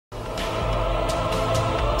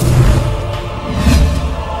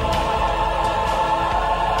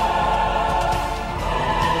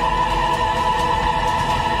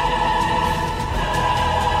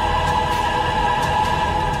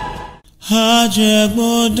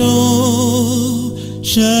Ajegbodo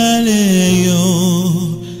ṣẹlẹ̀ yọ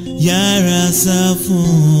yára sá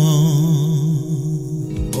fún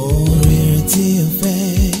oore tí o fẹ́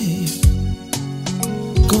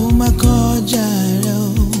kó má kọjá rẹ o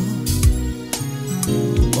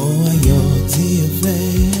ohun ayọ̀ tí o fẹ́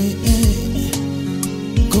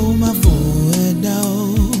kó má fò ẹ́ dá o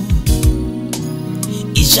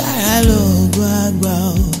ìṣára lóògùn àgbà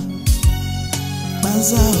o.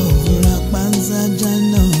 Panza òwúrọ̀ panza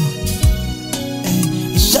jana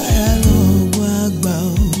ìṣàrà lóògùn àgbà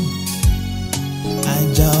o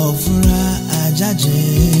àjà òfúra àjàjẹ́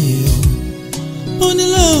o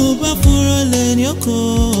onílò bá fúnra lẹ́ni ọkọ̀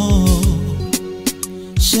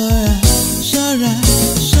ṣọ́ra ṣọ́ra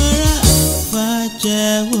ṣọ́ra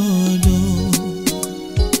fàjẹ́wòdò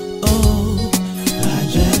ó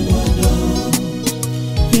fàjẹ́wòdò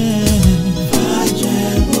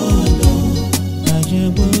fàjẹ́wòdò.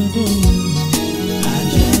 Ajegbodo,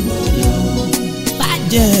 Ajegbodo,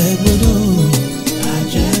 Ajegbodo,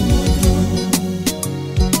 Ajegbodo.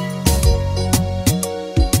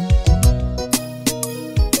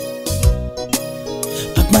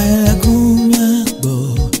 Apa ẹlẹ́kùn máa gbọ́,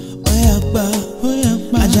 ọ̀yà pa,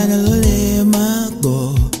 ajana ló lè máa gbọ́,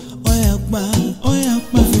 ọ̀yà pa,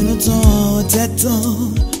 òfinú tán ọ̀tẹ̀ tán,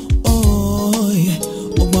 ó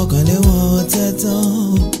gbọ́kànlé wọn ọ̀tẹ̀ tán.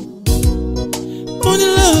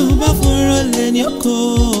 Onílò bá fúnra lẹ́ni ọkọ̀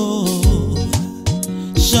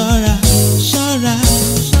ṣọ́ra ṣọ́ra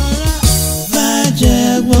ṣọ́ra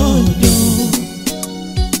Ajegbodo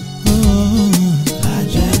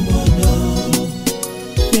Ajegbodo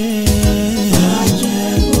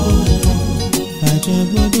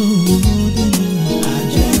Ajegbodo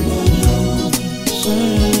Ajegbodo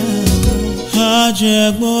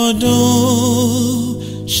Ajegbodo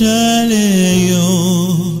ṣẹlẹ̀ yọ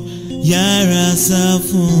yára sá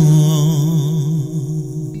fún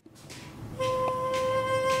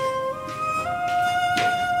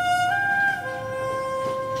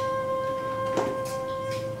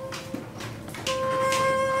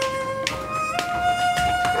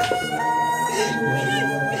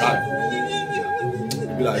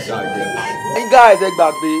You guys ẹ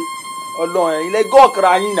gbàgbé Ọlọ́run ilé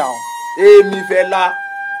gọkra yín náà èmi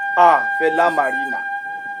Fẹlá Marina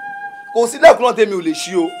kò sílẹ̀kùn náà tèmi ò lè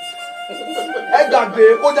ṣí o ẹ gbàgbé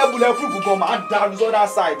kó jẹ́ bulẹ̀ fúrúfú gan máa dàrú sọ́dá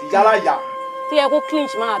side yálà yá. tí ẹ kó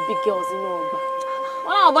clinch máa big girls inú ọgbà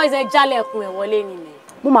wọn làwọn boys ẹ jálẹ̀kùn ẹ̀ wọlé nílẹ̀.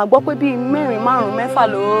 mo máa gbọ́ pé bíi 4, 5, 6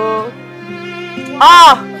 ló.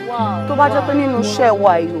 tó bá jẹ́ pé nínú iṣẹ́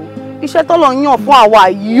wa yìí o iṣẹ́ tó lọ yàn fún àwa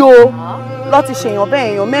yìí o lọ ti ṣèyàn bẹ́ẹ̀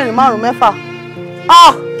èèyàn 4, 5, 6.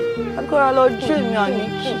 agbára lọ jó èmi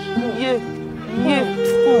àníkì yé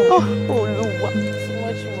olúwa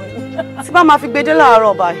tí bá máa fi gbedé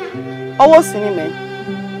láàárọ̀ báyìí ọwọ́ sí ni mẹ́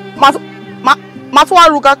máa tún wá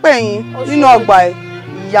ruga pẹ́yìn nínú ọgbà ẹ̀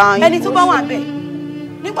ìyá yín. ẹni tó bá wà bẹ́ẹ̀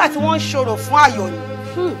nígbà tí wọ́n ń ṣòro fún Ayọ̀ ni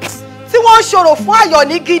tí wọ́n ń ṣòro fún Ayọ̀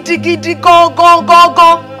ní gidigidi gangan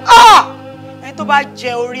ẹni tó bá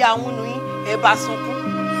jẹ orí àwọn yín ẹ bá sunkún.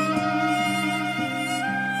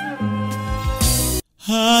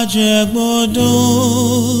 Ajegbodo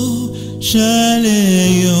ṣẹlẹ̀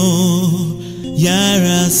yọ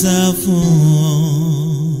yára sá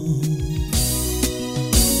fún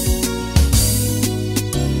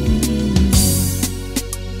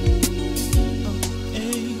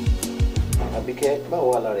Àbíkẹ́ báwo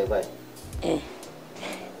wà lára ẹ báyìí?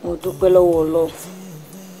 Mo dúpẹ́ lọ́wọ́ Ọlọ́run.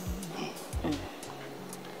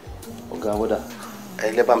 Ọ̀gá wọ́dà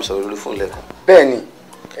ẹ̀yin lẹ́ bá mi sọ̀rọ̀ lórí fóònù lẹ́ẹ̀kan. bẹ́ẹ̀ ni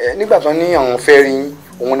nígbà tó ní àwọn fẹ́ rí yín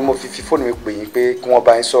òun ni mo fi fóònù mi pè yín pé kí wọ́n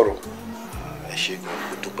bá yín sọ̀rọ̀. Ẹ ṣé gan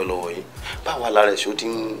mo dúpẹ́ lọ́wọ́ yín. Báwo wà lára ẹ ṣé ó ti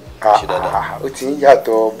ń ṣe dáadáa? Ó ti ń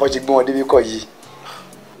yàtọ̀ bọ́ ṣe gbé wọn débi kọ́ yìí.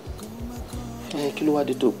 Kí ló wá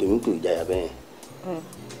dé tó pè mí pé ìjayà bẹ́ẹ̀?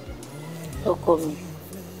 Ọkọ mi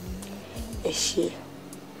ẹ ṣé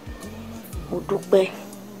mo dúpẹ́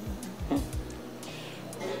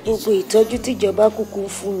gbogbo ìtọ́jú tíjọba kúkú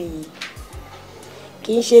fún mi yìí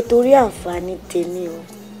kì í ṣe torí àǹfààní tèmi o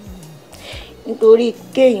nítorí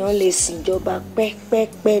kéèyàn lè sìnjọba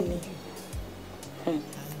pẹ́pẹ́pẹ́ ni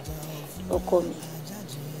ọkọ mi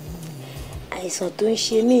àìsàn tó ń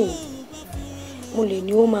ṣe mí mo lè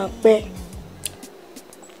ní ó máa pẹ́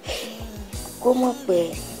kó mọ̀ pẹ́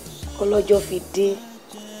kọ́lọ́jọ́ fi dé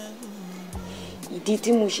ìdí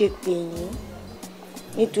tí mo ṣe pè yín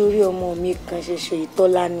nítorí ọmọ mi kan ṣoṣo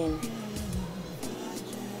ìtọ́lá ni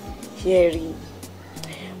ṣé ẹ rí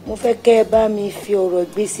mo fẹ́ kẹ́ ẹ bá mi fi ọ̀rọ̀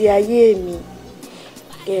ìgbésí ayé mi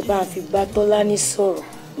kẹ́ ẹ bá fi bá Tọ́lání sọ̀rọ̀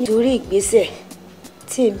nítorí ìgbésẹ̀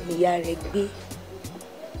tí èmi ìyá rẹ̀ gbé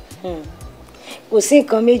kò sí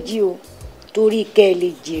nǹkan méjì o torí kẹ́ ẹ lè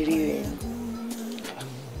jèrè rẹ̀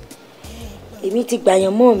èmi ti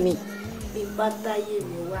gbàyàn mọ́ mi. bí bá táyé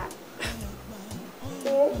mi wá.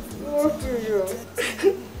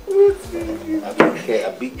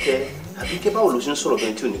 Àbíkẹ́ báwo ló ṣe ń sọ̀rọ̀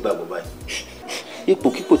bẹ́ẹ̀ tí ò ní gbàgbọ́ báyìí?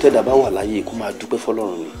 Ipòkípò tẹ́dà bá wà láyé kó máa dúpẹ́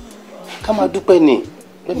fọlọ́run ni. Ká máa dúpẹ́ ni.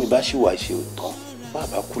 Bẹ́ẹ̀ni bá ṣì wà ṣe òtán.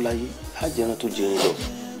 Bàbá kú láyé, á jẹran tó jẹrin lọ.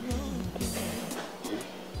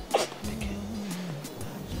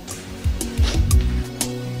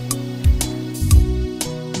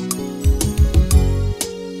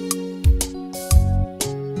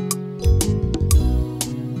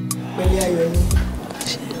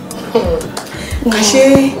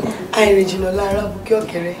 Àṣé àìrìn jìnnà lára bùkẹ́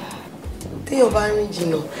ọ̀kẹ́rẹ́ téèyàn bá rìn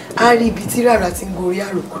jìnnà á rí ibi tí rárá ti ń gorí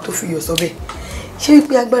àròkù tó fi yọ̀ sọ́bẹ̀. Ṣé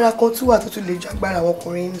wípé agbára kan tún wà tó tún lè ju agbára àwọn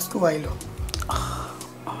ọkùnrin ní skul wa lọ?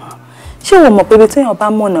 Ṣé o mọ̀ pé ibi téèyàn bá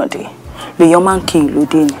mọ̀nà dé lèèyàn máa ń kí ìlú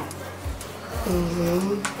dé ni?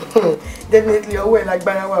 Definitely ọwọ́ ẹ̀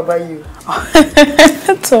lágbára wà báyìí o.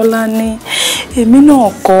 Tọ́lá ní èmi náà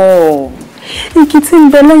kọ́ igi tí ń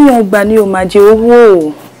bẹ lẹ́yìn ọgbà ni ò máa jẹ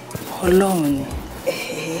owó Ọlọ́run ni.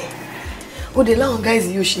 Ó dé láwọn guys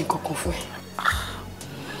yóò ṣe nǹkan kan fún ẹ.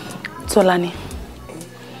 Tọ́lá ní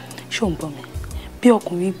ṣó ń bọ̀ mí bí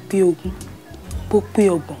ọkùnrin bí ogún bó pé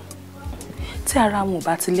ọgbọ̀n tí ara wọn ò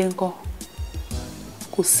bá ti lé ńkọ́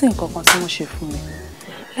kò sí nǹkan kan tí wọ́n ṣe fún mi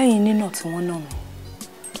lẹ́yìn nínà tí wọ́n nà mí.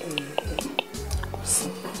 Kò sí.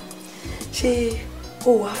 Ṣé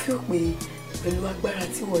o wàá fi pé pẹ̀lú agbára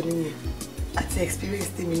tí wọ́n nìyẹn àti experience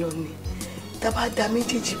tèmi náà ni tá a bá da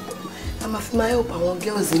méjèèjì pọ̀ a máa fi máa help àwọn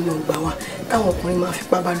girls nínú ọgbà wa táwọn ọkùnrin máa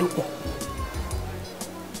fipá bá lò pọ̀.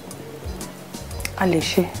 A lè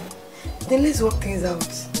ṣe. Then let's work things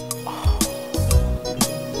out.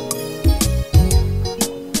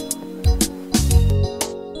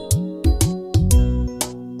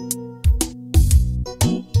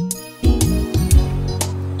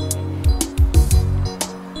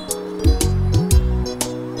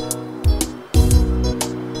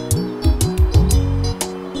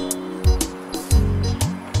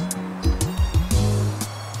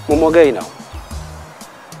 Mogay now.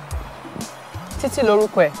 Títí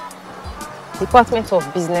lórúkọ ẹ̀. Department of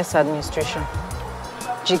Business Administration.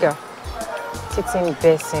 Jiga. Títí ń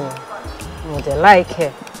bẹ́ sí mi. Mo dẹ̀ like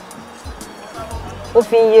ẹ̀. Ó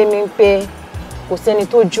fi ń yé mi pé kò sẹ́ni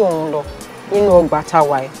tó jù òun lọ nínú ọgbà tá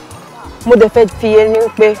wà ẹ̀. Mo dẹ̀ fẹ́ fi yé mi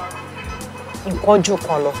pé nǹkan jù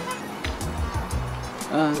kan lọ.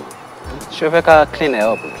 Ṣé o fẹ́ ká clean it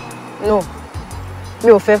up? No.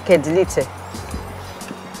 Mi ò fẹ́ kẹ́ delete ẹ̀.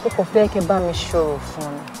 Ó kò fẹ́ kẹ́ bá mi ṣòro fún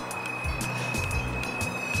un.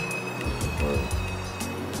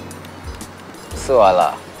 So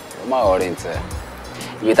ala, o máa worry ntẹ.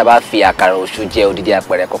 Ibi tá bá fi àkàrà oṣù jẹ odidi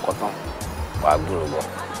àpẹẹrẹ kọ̀kọ̀ tán. Wàá gbúrò bọ̀.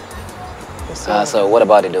 So what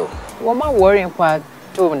about the dough? Wọ́n má worry nípa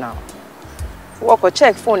dough now. Wọ́n kò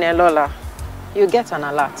check phone ẹ lọ́la. You get an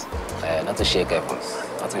alert. Not to shake it.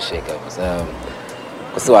 Not to shake it.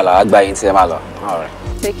 Kò sí wàhálà, wàá gba yín tí ẹ máa lọ. All right.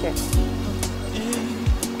 Take care.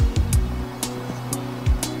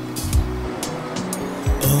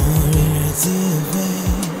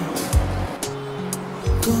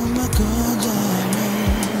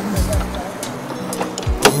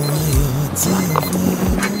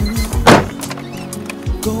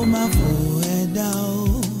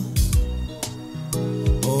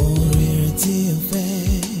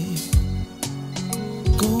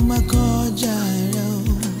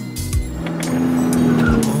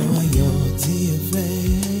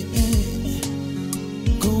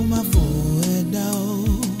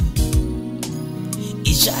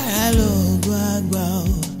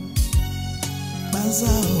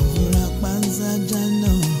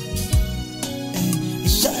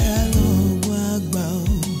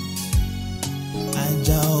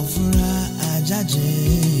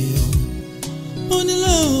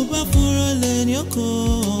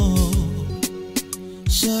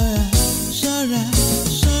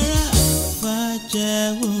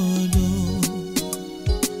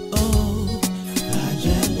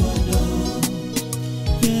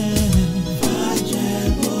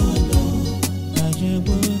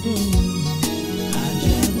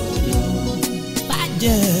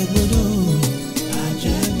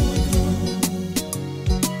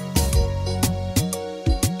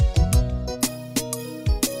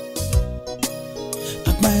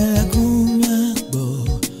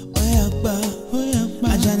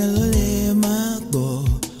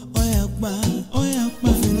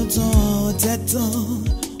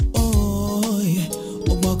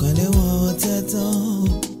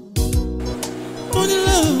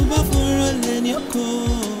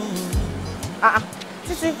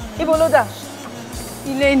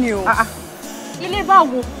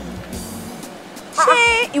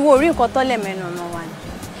 Ṣé ìwọ rí nǹkan tó lẹ̀ mẹ́nu ọ̀nà wa ni?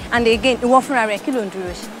 And again, ìwọ fúnra rẹ̀ kí ló ń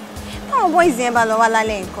dúró ṣe? Táwọn boys yẹn bá lọ wá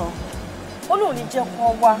lálẹ́ nǹkan. Ó lóun ní jẹ́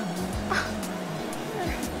kán wá.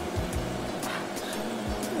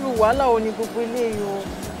 Irú wàhálà ò ní gbogbo eléyìí o.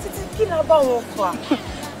 Títí kí la bá wọn fà?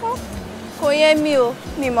 Kò yé mi o,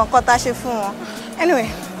 mi mọ̀ nǹkan tá a ṣe fún wọn. Anyway,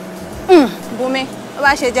 Bùnmi, ó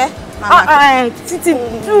bá ṣe jẹ́, màmá. Títí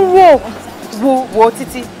dúró wo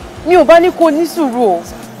Títí. Mi ò bá ní kó ní sùúrù o.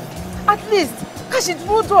 At least ká ṣe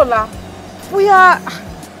dúró dọ̀la. Bóyá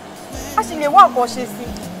a sì lè wá nǹkan ṣe sí.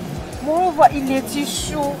 Moreover, ilé ti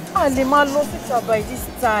ṣú. A lè máa lọ síta by this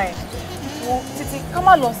time. Wo Títí ká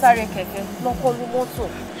má lọ sáré kẹ̀kẹ́ lọ kọlu mọ́tò.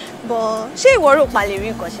 But ṣé ìwọ rò pa lè rí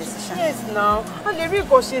nǹkan ṣe sí ṣá? Yes now, a lè rí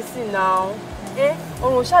nǹkan ṣe sí now.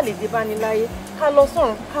 Ọ̀run ṣá lè dé bá ní láyé. Ká lọ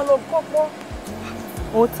sọ̀run, ká lọ gbọ́pọ́.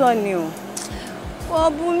 Òótọ́ ni o.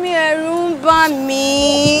 Bùnmi, ẹ̀rù ń bà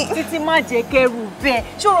mí. Títí má jẹ́ kẹ́rù bẹ́ẹ̀.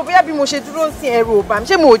 Ṣé o rò bóyá bí mo ṣe dúró sí ẹ̀rù ò bà mí?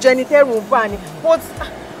 Ṣé mo ò jẹ́ ẹni tẹ́rù ń bà ni?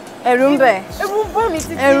 Ẹ̀rù ń bẹ̀. Ẹ̀rù ń bà mí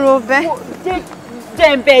Títí. Ẹ̀rù ò bẹ́.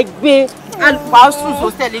 Jẹ́ ń bẹ gbé alùpàṣù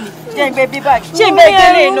sọ́sẹ̀lẹ̀ ni. Jẹ́ ń bẹ bí báyìí. Ṣé ń bẹ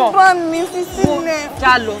gbélé náà? Ẹ̀rù ń bà mí Títí lẹ̀.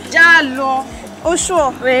 Já lọ. Ó ṣùọ́.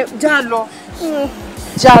 Já lọ.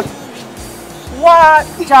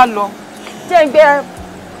 Já lọ. Jẹ́ ń gbé.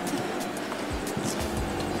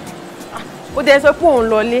 Ó dẹ̀ sọ pé òun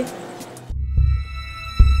lọlé.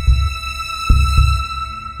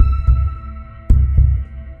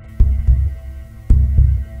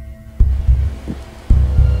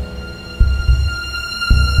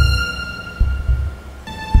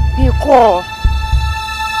 Bíkọ́.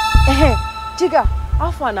 Jígà,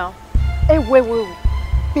 alpha now. Wo.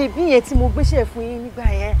 Bèbí yẹn tí mo gbéṣẹ́ fún yín nígbà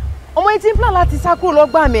yẹn. Ọmọ yìí ti ń plan láti sá kúrò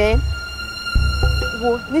lọ́gbà mẹ́. Wo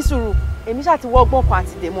ní sùúrù, èmi ṣáà ti wọ́ ọgbọ́n kan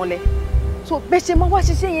àti dèmọ́lẹ̀. So bẹ́ẹ̀ ṣe máa wá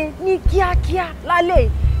ṣiṣẹ́ yẹn ní kíákíá lálẹ́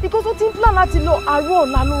because ó ti ń plan láti lọ àárọ̀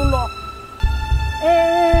ọ̀la ló ń lọ.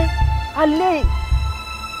 Alẹ́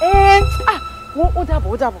ó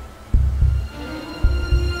dàbọ̀.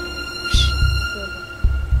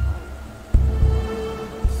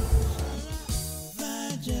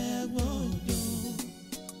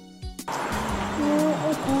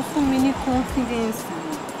 Ó kàn fún mi ní confidence.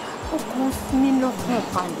 Ó kàn fún mi lọ́kàn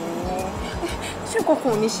balẹ̀. Ṣé kòkò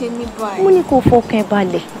ní ṣe ní báyìí? Mo ní kó fọkàn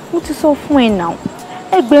balẹ̀. Mo ti sọ fún ẹ náà.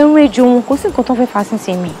 Ẹgbẹ̀rún ejò wọn kò sí nǹkan tó fẹ́ fa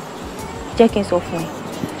sínsìn mi. Jẹ́ kí n sọ fún ẹ.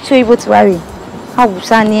 Ṣé ibo ti wá rè?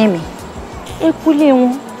 Àwùsá ní ẹ̀mí. Ekúlé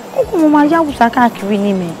wọn. Kókò wọn máa yá àwùsá káàkiri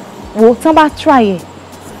ní mi. Wo tán bá try ẹ̀.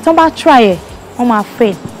 Wọ́n máa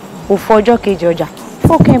fail. Òfò ọjọ́ kejì ọjà.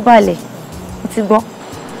 Fọkàn balẹ̀. Mo ti gbọ́.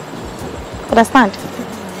 Understand?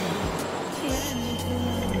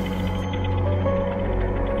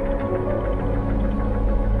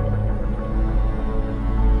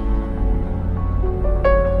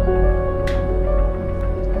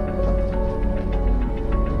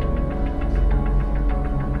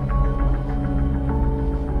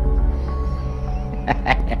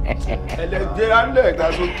 Ẹlẹ́gbẹ́ alẹ́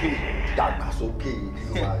dàgbàsókè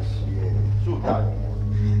ló máa ṣe ẹ̀ ṣùgbọ́n.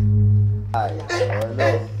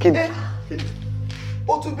 Ó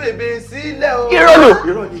tún bèbè sílẹ̀ o. Irọ́.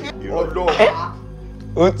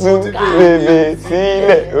 Ó tún bèbè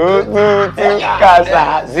sílẹ̀, ó tún kàṣà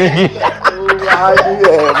sí.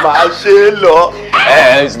 Ẹ máa ṣe lọ.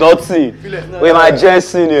 It's nothing. Ó yẹ máa jẹ́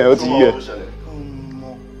sí ni ẹ̀ ó ti yẹ.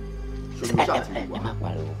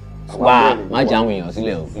 Wá má jẹ́ àwọn èèyàn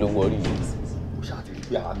sílẹ̀ o ló ń wọrí yìí. Ó ṣáà ti rí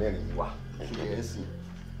pé àwa mẹ́rin wà ṣùgbọ́n ẹ̀ sìn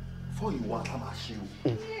fọ́ ìwà ká máa ṣe o.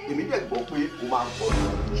 Èmi dẹ̀ gbọ́ pé o máa ń kọ́ ni.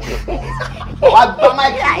 Wàá gbá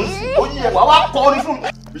máìkì mú sí oyin ẹ̀ wá kọrin fún mi.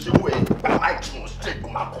 Bí ṣe wú ẹ̀ gbá máìkì mú sí kó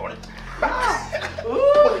máa kọrin.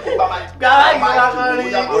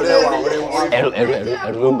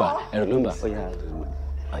 Ẹ̀rù ló ń bà.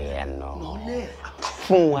 Ọ̀yà nà.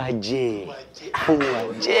 Fún wa jẹ́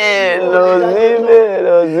lọ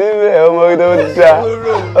síbẹ̀ ọmọ tó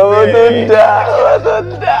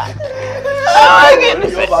dá.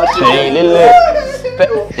 Fẹ̀yìn lílẹ̀.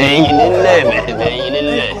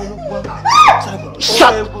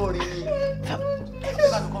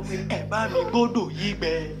 Bá mi gbódò yí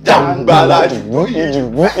gbẹ. Jàǹgbàlà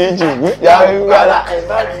ìjùgbú jàǹgbàlà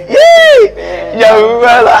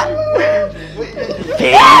jàǹgbàlà.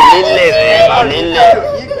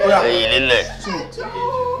 Fẹ̀yìn lílẹ̀.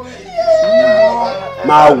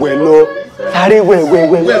 Máa wẹ̀ lọ. Sáré wẹ̀.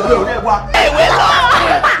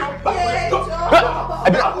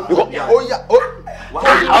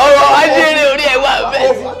 Ọ̀rọ̀ ajẹ́rẹ́ orí ẹ̀ wà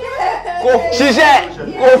bẹ́ẹ̀. Ṣiṣẹ́.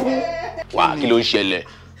 Wà kí ló ń ṣẹlẹ̀?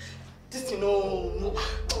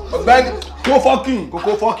 Ọ̀gbẹ́ni. Kó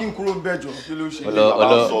fucking kúrò ń bẹ̀jọ kí ló ṣe.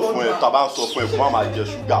 Ọlọ sọ fún ẹ, tá bá sọ fún ẹ kó má máa jẹ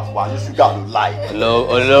ṣúgà wà ní ṣúgà ló láì.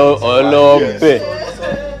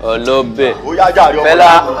 Ọlọ́bẹ̀. Ó yá jàre ọmọ.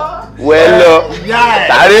 Fẹ́lá wẹ̀lọ.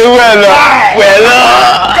 Tàrí wẹ̀lọ.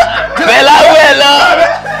 Fẹ́lá wẹ̀lọ.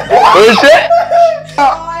 Ó ṣe.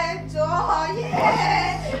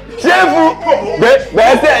 Ṣéfù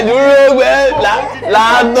gbẹ́sẹ̀ dúró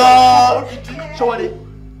lánàá. Ṣọwọ́dé.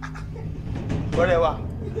 Ọ̀rẹ́ wa.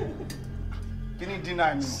 Kí ni dínà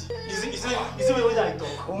mi? Ìsí mi wọ́n ìtọ̀.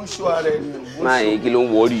 Ó ń ṣọ́ ara ẹni. Máa yín kí ló ń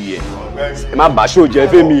wọ́ọ̀rì yẹ? Ẹ má bàá ṣó jẹ́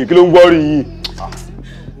fẹ́mi kí ló ń wọ́ọ̀rì yín?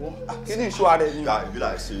 Kí ni ìṣọ́ ara ẹni?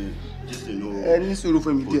 Ẹ ní sùúrù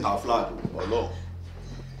fún mi díẹ̀.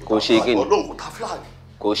 Kò ṣe kí ni? Ọlọ́run kò ta flag.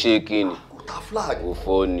 Kò ṣe kí ni? Kò ta flag.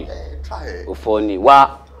 Òfò ni wá.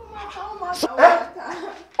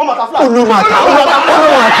 Ó máa ta flag. Olùmọ̀ta.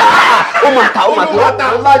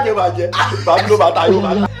 Bàbá ló máa ta yóò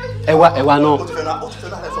máa ta. Ẹwà náà. Ó ti fẹ́ náà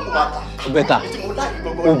lẹ́sọ̀ kó máa ta.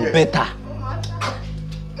 Ó bẹ́tà.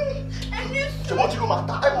 Ṣèwọ́n tí ló máa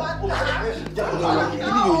ta.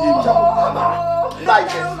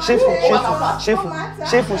 Ṣéfù.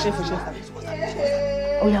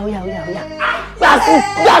 Oya. Gbásù.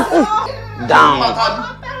 Down.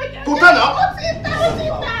 Kò tẹ́ náà.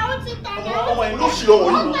 Ọmọ ìlú ṣì lọ́wọ́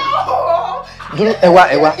yìí. Dúró ẹwà.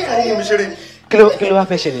 Kí ló wá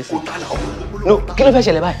fẹ́ ṣẹlẹ̀ sí? Kí ló fẹ́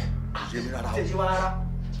ṣẹlẹ̀ báyìí?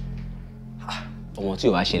 Ọmọ tí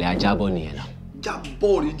ò wá ṣẹlẹ̀ ajábọ̀ nìyẹn náà. Jábọ̀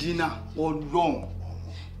original Ọlọ́run.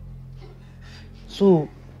 So,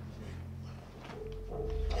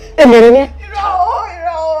 èmèrè ni ẹ́?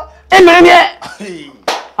 Èmèrè ni ẹ́?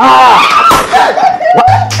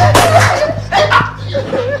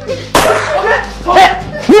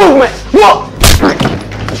 Move!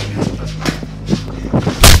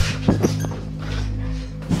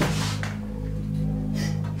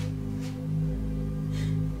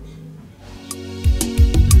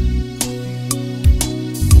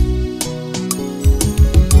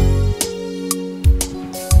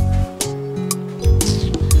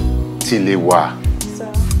 Tilé wa.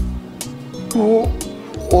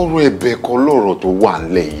 Ọ̀rọ̀ ẹ̀bẹ̀ kan lọ́rọ̀ tó wà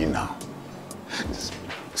ńlẹ̀ yìí náà.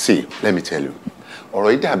 See, let me tell you. Ọ̀rọ̀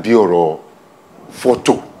yìí dàbí ọ̀rọ̀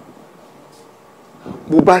fọ́tò.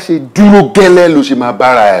 Bó bá ṣe dúró gẹ́lẹ́ ló ṣe máa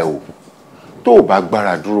bára ẹ̀ o. Tó o bá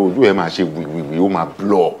gbára dúró ojú ẹ máa ṣe wìwìwì ó máa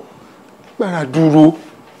blọ̀. Gbára dúró.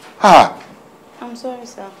 I'm sorry,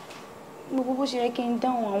 sir. Gbogbo bó ṣe yẹ kí n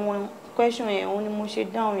dáhùn àwọn question yẹn, òun ni mo ṣe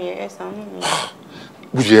dáhùn yẹn, ẹ ṣàánú mi.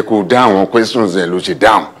 Bó ṣe yẹ kó dá àwọn questions ẹ ló ṣe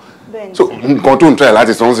dáhùn. So nǹkan tó ń try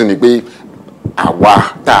láti sọ sí ni pé àwa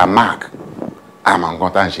tá a mark àmọ́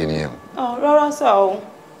nǹkan tá à ń ṣe nìyẹn. Rárá sà o,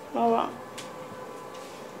 rárá.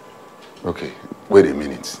 Okay, wait a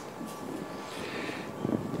minute.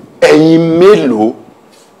 Ẹ̀yin mélòó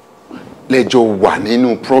lẹ́jọ́ wà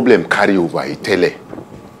nínú problem carry over yìí tẹ́lẹ̀?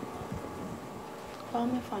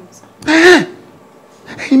 Mẹ́fà ni sà.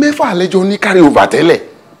 Ẹ̀yin mẹ́fà lẹ́jọ́ ní carry over tẹ́lẹ̀.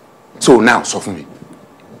 So now sọ fún mi,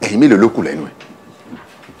 ẹ̀yin mélòó ló kù lẹ́nu ẹ̀?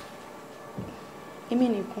 Èmi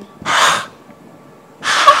nìkan.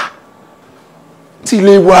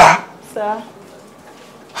 Tilé wa. Sà.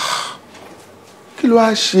 Kí ló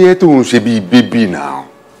wá ṣe ẹ́ tó ń ṣe bíi bébì náà?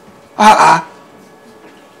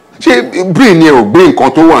 Ṣé brain yẹn ò gbé nǹkan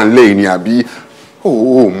tó wà nílẹ̀ yìí ni àbí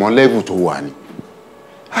o mọ level tó wà ni?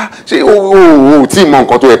 Ṣé o tí mọ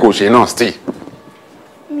nǹkan tó yẹ kó ṣe náà still?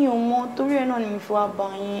 Mi ò mọ, torí ẹ náà ni mi fi wá bá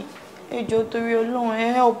yín. Ẹ jọ̀ọ́ torí Ọlọ́run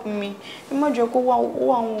ẹ help me. Ẹ má jẹ́ kó wá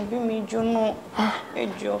àwọn òbí mi jóná. Ẹ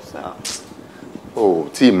jọ̀ọ́ sà. O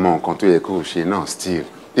tí mọ nǹkan tó yẹ kó ṣe náà still.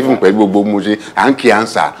 Even pẹ̀lú gbogbo mo ṣe à ń kí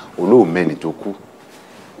ànsà olóòmẹ́ni tó kú.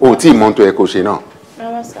 O tí mọ tó yẹ kó ṣe náà.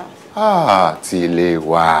 Rárá sà. Tilé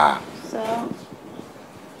wa. Sà.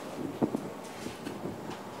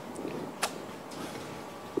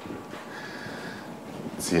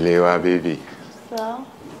 Tilé wa baby. Sà.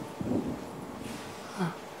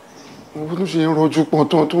 Mo tún ṣe ń rọjú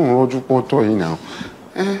pọ́ntán tó ń rọjú pọ́ntán yìí náà.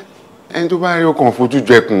 Ẹni tó bá rí ọkàn fojú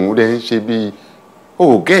jẹkùn ó dẹ̀ ń ṣe bíi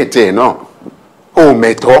gẹ́ẹ̀tẹ̀ náà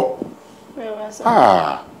mẹ̀tọ́.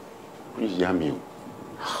 Ìyá mi o.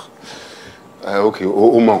 Ok,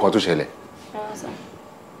 ó mọ nǹkan tó ṣẹlẹ̀.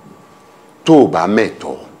 Tó o bá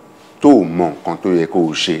mẹ̀tọ́ tó o mọ nǹkan tó yẹ kó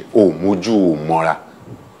o ṣe o mójú o mọ́ra.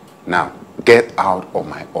 Now get out of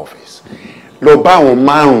my office. Lọ bá àwọn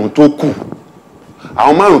márùn-ún tó kù.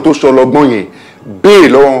 Àwọn márùn-ún tó ṣọlọgbọ́n yẹn béèrè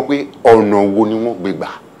lọ́wọ́ wọn pé ọ̀nà wo ni wọ́n gbé gbà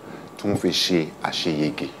tí wọ́n fi ṣe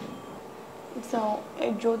àṣeyege.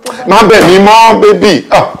 Má bẹ̀ mí mọ́ baby.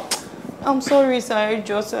 I'm sorry sir, ẹ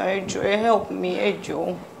jọ̀ọ́, help me, ẹ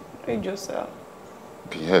jọ̀ọ́ sir.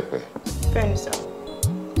 Bí help ẹ. Bẹ́ẹ̀ni sir.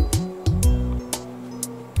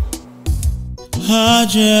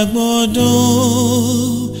 Ajegbodo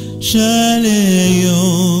Shaleyo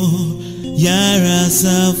Yara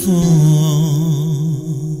Safun.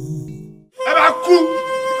 Ebaku!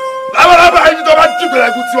 Labalaba yìí tó bá jùgbẹ̀rẹ̀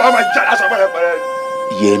ẹ̀kú tí wọ́n máa jà láṣọ pẹ̀lẹ́pẹ̀lẹ́.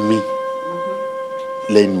 Yẹmi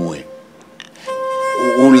lẹ́nu ẹ̀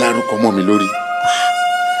ó ń larúkọ mọ́ mi lórí.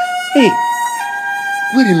 Hey,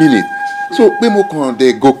 wait a minute. So pé mo kàn dé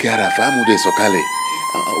gòkè àràfà mo dé sọ̀kalẹ̀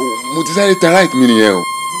mo ti sáré ta right mi nìyẹn o.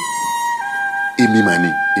 Èmi mà ní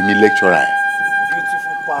èmi lecturer.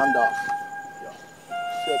 Beautiful panda.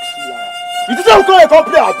 Sexy liar. You think we come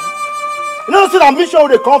play abi? You know say na mission we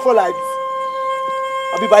dey come for like this.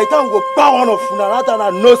 Abi by the time we go kpa one of una that time I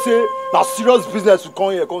know say na serious business we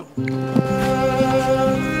come here come do.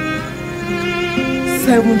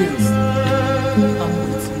 7 days.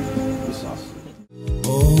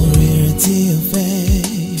 Orin tí o fẹ́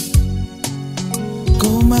kó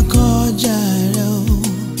má kọjá rẹ o.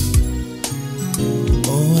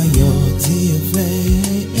 Ohun ayọ̀ tí o fẹ́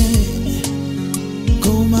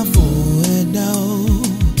kó má fò ẹ́ dá o.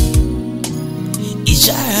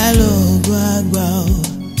 Ìṣára lóògùn àgbà o.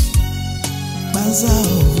 Panza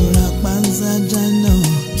òfurá panza jáná.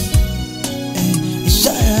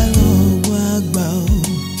 Ìṣára lóògùn àgbà o.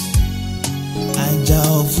 Àjà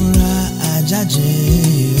òfurá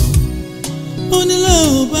àjàjẹ́ o. Onílé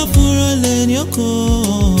ò bá fúnra lé ní oko.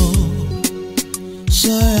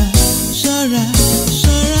 Ṣọ́ra ṣọ́ra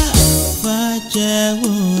ṣọ́ra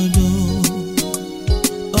fàjẹ́gbodò.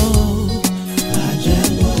 Oh,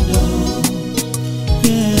 fàjẹ́gbodò.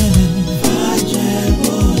 Yeah,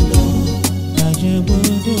 fàjẹ́gbodò.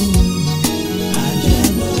 Fàjẹ́gbodò.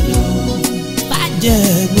 Fàjẹ́gbodò.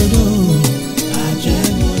 Fàjẹ́gbodò.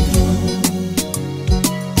 Fàjẹ́gbodò.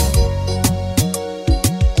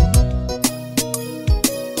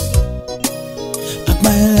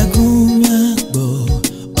 Àpàlẹ́kùn máa gbọ́,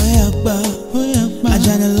 ọ̀yà pa,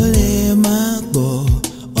 àjànà ló lè máa gbọ́,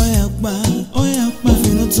 ọ̀yà pa,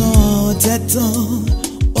 òfinú tán ọ̀tẹ̀ tán,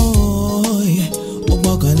 ó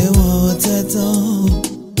gbọ́kànlé wọn ọ̀tẹ̀ tán.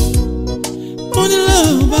 Ó ní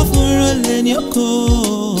lọ́wọ́ bá fúnra lé ní oko.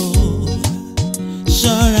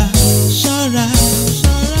 Ṣọ́ra, ṣọ́ra,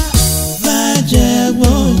 ṣọ́ra,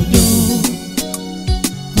 Ajegbodo.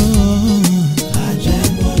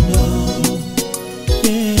 Ajegbodo.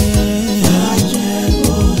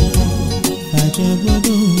 Ajegbodo,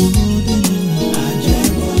 Ajegbodo,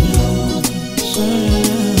 Ajegbodo.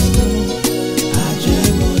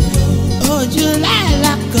 Ojú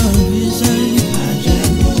láìla kan fi sórí.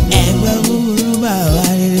 Ajegbodo. Ẹgbẹ́ búburú bá wà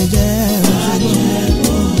rere jẹ́.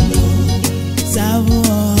 Ajegbodo. Sáfún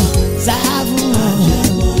ọ.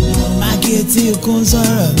 Ajegbodo. Mákìtì kún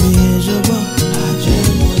sọ̀rọ̀ mi ṣùgbọ́n.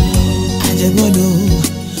 Ajegbodo. Ajegbodo.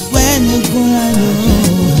 Wẹ́ni kúnra lò.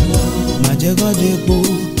 Májẹ̀kọ́ dépò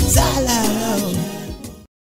sálà.